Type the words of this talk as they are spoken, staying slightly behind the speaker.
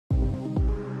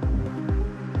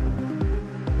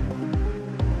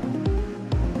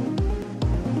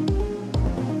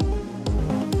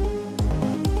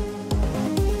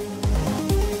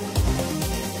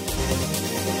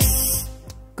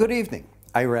Good evening.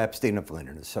 Ira Epstein of Linn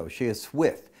and Associates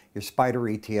with your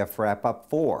SPDR ETF wrap-up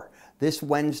for this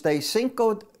Wednesday,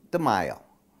 Cinco de Mayo.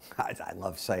 I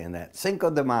love saying that. Cinco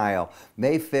de Mayo,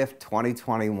 May 5th,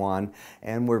 2021,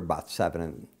 and we're about 7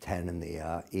 and 10 in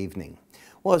the evening.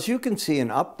 Well, as you can see,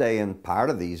 an up day in part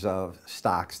of these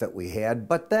stocks that we had,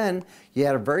 but then you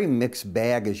had a very mixed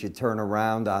bag as you turn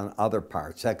around on other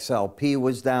parts. XLP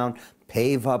was down,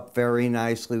 PAVE up very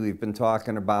nicely. We've been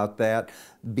talking about that.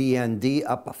 BND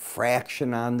up a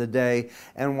fraction on the day.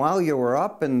 And while you were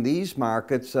up in these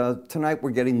markets, tonight we're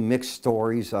getting mixed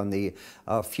stories on the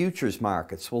futures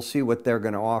markets. We'll see what they're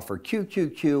going to offer.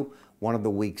 QQQ, one of the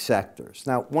weak sectors.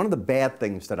 Now, one of the bad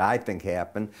things that I think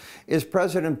happened is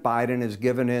President Biden has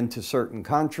given in to certain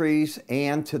countries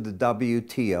and to the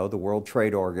WTO, the World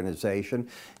Trade Organization,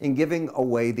 in giving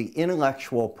away the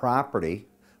intellectual property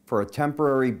for a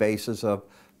temporary basis of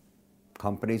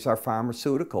companies are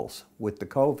pharmaceuticals with the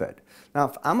COVID. Now,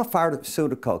 if I'm a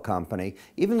pharmaceutical company,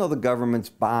 even though the government's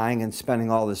buying and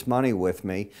spending all this money with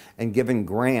me and giving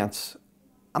grants,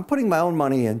 I'm putting my own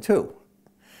money in too.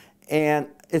 And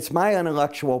it's my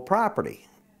intellectual property,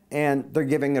 and they're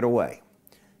giving it away.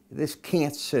 This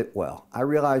can't sit well. I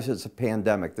realize it's a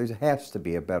pandemic. There has to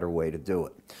be a better way to do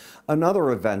it.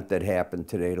 Another event that happened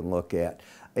today to look at,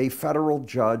 a federal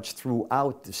judge threw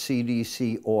out the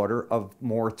CDC order of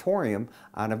moratorium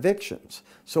on evictions.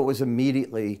 So it was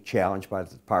immediately challenged by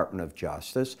the Department of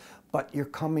Justice. But you're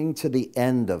coming to the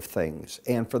end of things.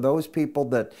 And for those people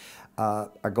that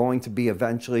are going to be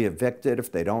eventually evicted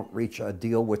if they don't reach a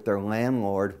deal with their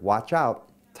landlord, watch out.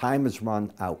 Time has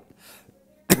run out.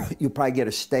 You probably get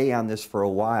a stay on this for a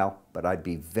while, but I'd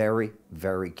be very,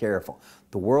 very careful.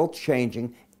 The world's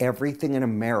changing. Everything in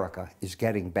America is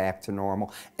getting back to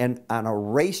normal and on a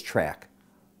racetrack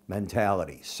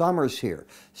mentality. Summer's here.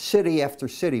 City after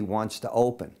city wants to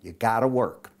open. You got to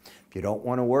work. If you don't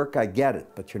want to work, I get it,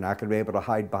 but you're not going to be able to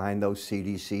hide behind those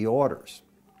CDC orders.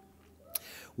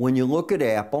 When you look at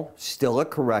Apple, still a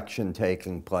correction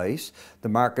taking place. The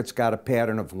market's got a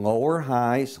pattern of lower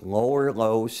highs, lower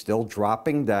lows, still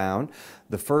dropping down.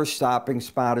 The first stopping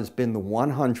spot has been the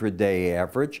 100-day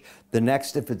average. The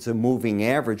next, if it's a moving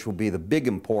average, will be the big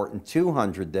important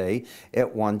 200-day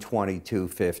at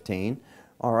 122.15.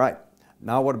 All right.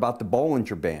 Now what about the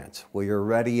Bollinger Bands? Well, you're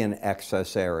already in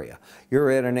excess area. You're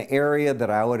in an area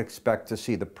that I would expect to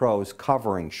see the pros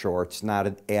covering shorts,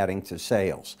 not adding to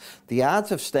sales. The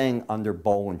odds of staying under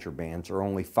Bollinger Bands are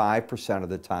only 5% of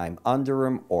the time under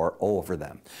them or over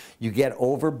them. You get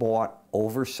overbought,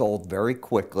 oversold very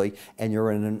quickly, and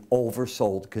you're in an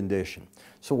oversold condition.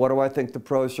 So what do I think the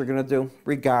pros are going to do?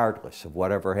 Regardless of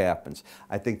whatever happens,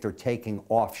 I think they're taking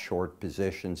off short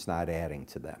positions, not adding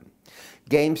to them.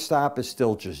 GameStop is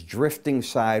still just drifting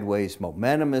sideways.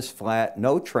 Momentum is flat,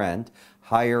 no trend.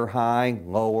 Higher high,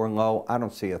 lower low. I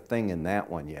don't see a thing in that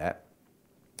one yet.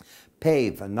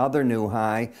 PAVE, another new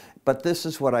high, but this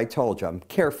is what I told you. I'm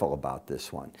careful about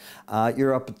this one.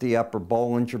 You're up at the upper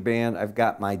Bollinger Band. I've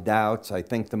got my doubts. I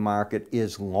think the market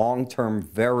is long-term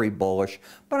very bullish,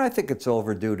 but I think it's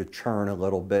overdue to churn a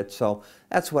little bit. So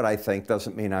that's what I think.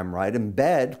 Doesn't mean I'm right.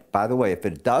 Embed, by the way, if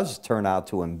it does turn out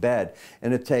to embed,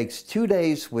 and it takes 2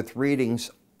 days with readings,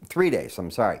 3 days,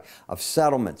 I'm sorry, of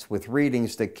settlements with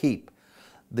readings to keep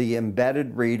the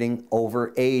embedded reading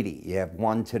over 80. You have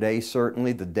one today,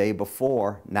 certainly the day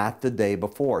before, not the day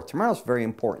before. Tomorrow's a very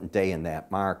important day in that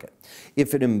market.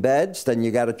 If it embeds, then you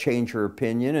got to change your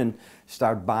opinion and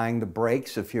start buying the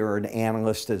breaks if you're an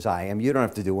analyst as I am. You don't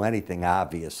have to do anything,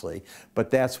 obviously,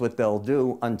 but that's what they'll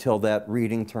do until that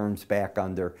reading turns back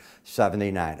under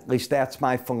 79. At least that's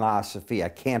my philosophy. I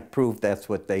can't prove that's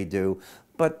what they do.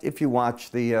 But if you watch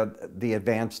the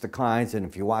advanced declines and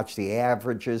if you watch the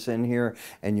averages in here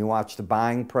and you watch the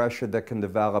buying pressure that can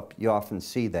develop, you often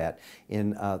see that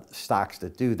in stocks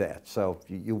that do that. So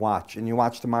you watch, and you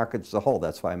watch the market as a whole.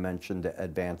 That's why I mentioned the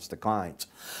advanced declines.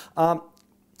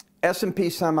 S&P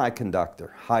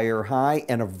Semiconductor, higher high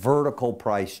and a vertical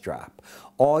price drop.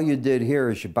 All you did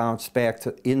here is you bounced back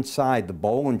to inside the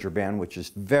Bollinger Band, which is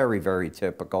very, very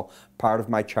typical, part of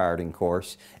my charting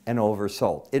course, and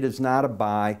oversold. It is not a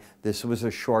buy. This was a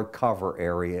short cover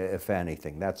area, if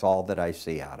anything. That's all that I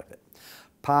see out of it.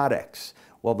 PODEX.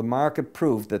 Well, the market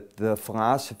proved that the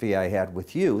philosophy I had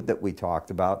with you that we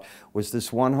talked about was this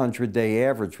 100-day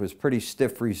average was pretty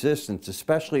stiff resistance,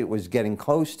 especially it was getting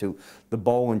close to the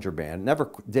Bollinger Band. Never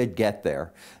did get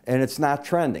there, and it's not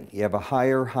trending. You have a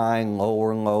higher high and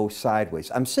lower low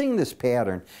sideways. I'm seeing this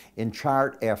pattern in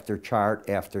chart after chart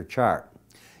after chart.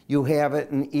 You have it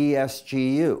in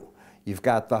ESGU. You've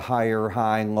got the higher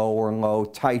high, lower low,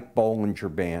 tight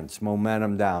Bollinger Bands,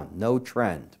 momentum down, no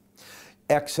trend.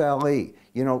 XLE,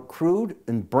 You know, crude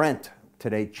and Brent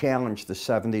today challenged the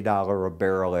 $70 a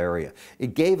barrel area.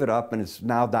 It gave it up and it's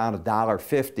now down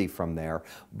 $1.50 from there,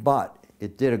 but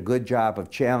it did a good job of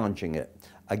challenging it.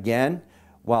 Again,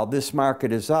 while this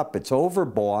market is up, it's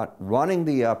overbought, running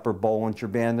the upper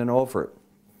Bollinger Band and over it.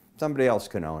 Somebody else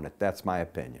can own it. That's my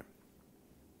opinion.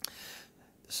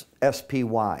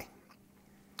 SPY.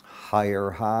 Higher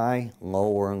high,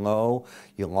 lower low.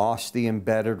 You lost the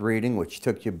embedded reading, which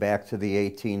took you back to the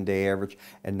 18-day average,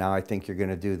 and now I think you're going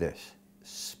to do this.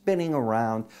 Spinning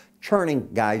around, churning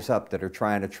guys up that are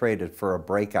trying to trade it for a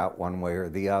breakout one way or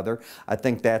the other. I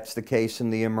think that's the case in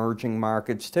the emerging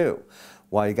markets too.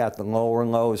 While you got the lower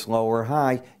lows, lower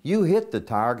high, you hit the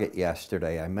target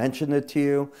yesterday. I mentioned it to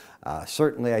you.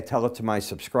 Certainly I tell it to my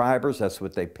subscribers. That's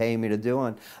what they pay me to do,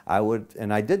 and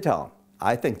I did tell them.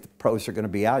 I think the pros are going to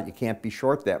be out. You can't be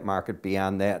short that market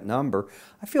beyond that number.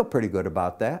 I feel pretty good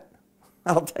about that.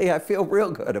 I'll tell you, I feel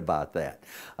real good about that.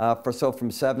 So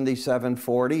from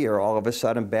 77.40, you're all of a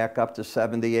sudden back up to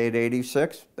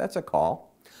 78.86. That's a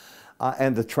call.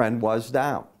 And the trend was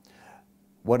down.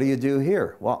 What do you do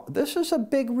here? Well, this is a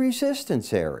big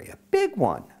resistance area, big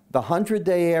one. The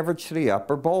 100-day average to the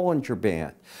upper Bollinger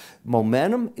Band.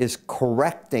 Momentum is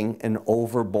correcting an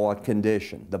overbought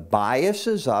condition. The bias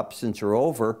is up since you're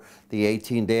over the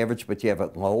 18-day average, but you have a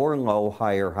lower low,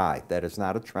 higher high. That is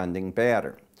not a trending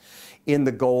pattern. In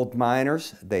the gold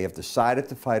miners, they have decided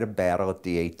to fight a battle at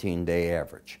the 18-day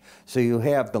average. So you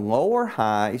have the lower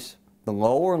highs, the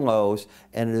lower lows,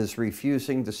 and it is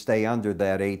refusing to stay under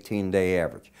that 18-day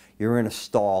average. You're in a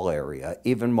stall area.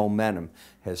 Even momentum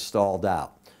has stalled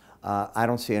out. I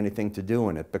don't see anything to do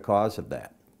in it because of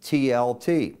that.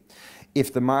 TLT.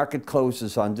 If the market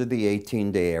closes under the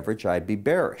 18-day average, I'd be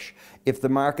bearish. If the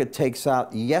market takes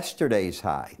out yesterday's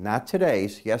high, not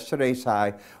today's, yesterday's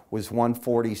high was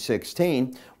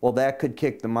 140.16, well, that could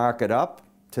kick the market up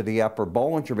to the upper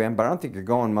Bollinger Band, but I don't think you're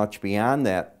going much beyond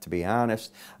that, to be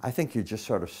honest. I think you're just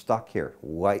sort of stuck here,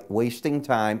 wasting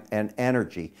time and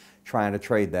energy trying to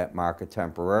trade that market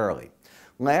temporarily.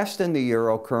 Last in the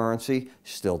euro currency,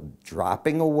 still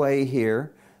dropping away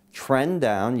here. Trend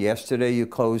down. Yesterday you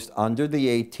closed under the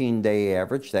 18-day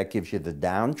average. That gives you the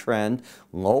downtrend.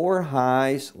 Lower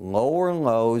highs, lower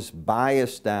lows,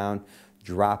 bias down,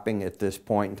 dropping at this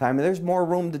point in time. And there's more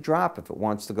room to drop if it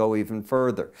wants to go even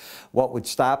further. What would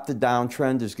stop the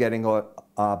downtrend is getting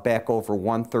back over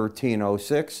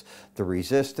 113.06. The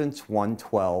resistance,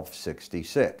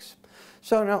 112.66.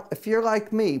 So now, if you're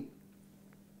like me,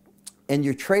 and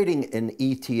you're trading an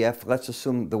ETF, let's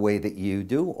assume the way that you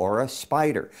do, or a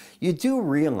SPDR, you do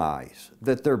realize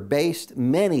that they're based,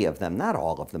 many of them, not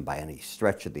all of them by any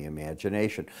stretch of the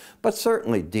imagination, but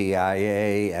certainly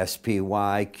DIA,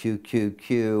 SPY,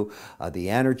 QQQ, the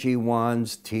energy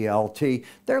ones, TLT,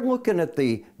 they're looking at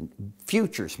the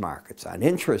futures markets on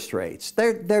interest rates.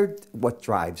 They're what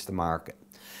drives the market.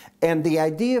 And the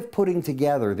idea of putting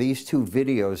together these two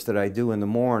videos that I do in the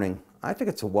morning, I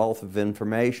think it's a wealth of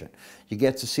information. You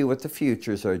get to see what the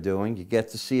futures are doing. You get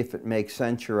to see if it makes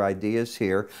sense, your ideas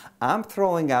here. I'm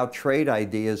throwing out trade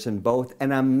ideas in both,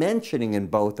 and I'm mentioning in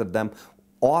both of them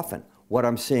often what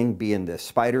I'm seeing being the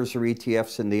SPDRs or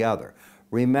ETFs in the other.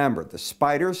 Remember, the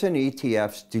SPDRs and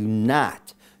ETFs do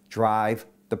not drive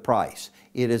the price.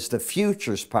 It is the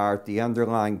futures part, the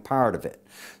underlying part of it.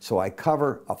 So I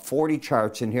cover 40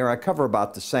 charts in here. I cover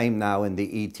about the same now in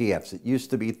the ETFs. It used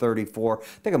to be 34. I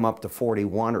think I'm up to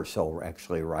 41 or so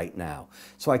actually right now.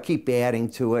 So I keep adding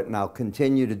to it, and I'll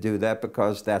continue to do that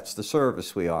because that's the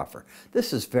service we offer.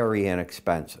 This is very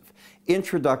inexpensive.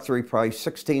 Introductory price,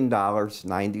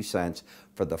 $16.90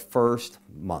 for the first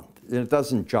month. And it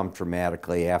doesn't jump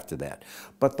dramatically after that.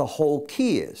 But the whole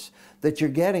key is that you're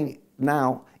getting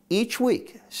now each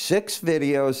week 6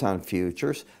 videos on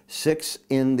futures, 6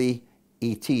 in the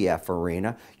ETF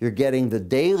arena. You're getting the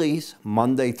dailies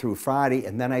Monday through Friday,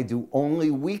 and then I do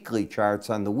only weekly charts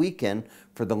on the weekend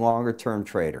for the longer term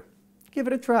trader. Give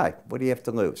it a try. What do you have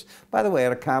to lose? By the way, I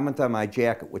had a comment on my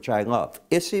jacket, which I love.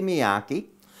 Issey Miyake.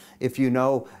 If you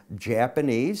know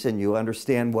Japanese and you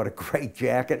understand what a great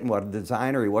jacket and what a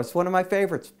designer he was, it's one of my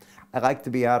favorites. I like to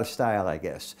be out of style, I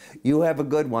guess. You have a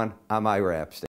good one. I'm Ira Epstein.